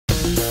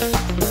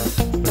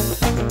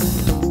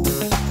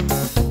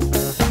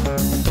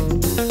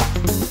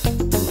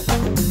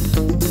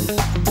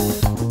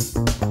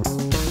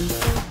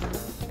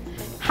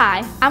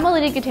Hi, I'm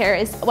Olivia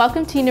Gutierrez.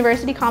 Welcome to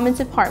University Commons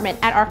Apartment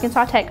at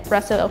Arkansas Tech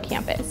Russellville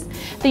campus.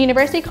 The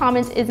University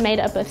Commons is made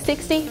up of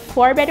 60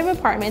 four-bedroom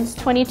apartments,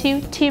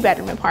 22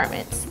 two-bedroom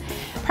apartments.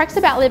 Perks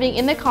about living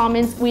in the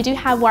Commons: we do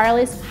have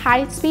wireless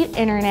high-speed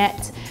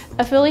internet,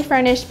 a fully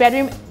furnished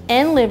bedroom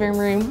and living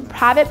room,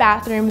 private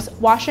bathrooms,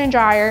 washer and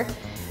dryer,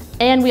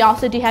 and we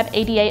also do have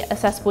ADA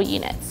accessible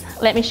units.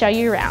 Let me show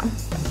you around.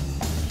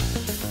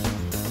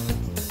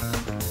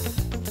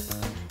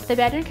 The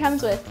bedroom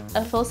comes with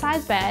a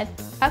full-size bed,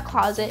 a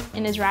closet,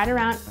 and is right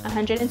around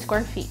 100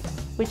 square feet,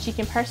 which you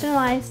can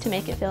personalize to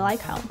make it feel like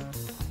home.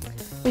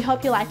 We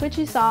hope you like what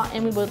you saw,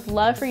 and we would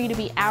love for you to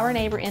be our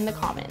neighbor in the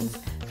Commons.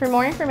 For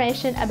more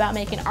information about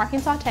making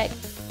Arkansas Tech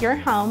your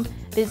home,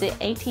 visit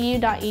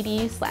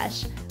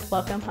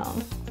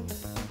atu.edu/welcomehome.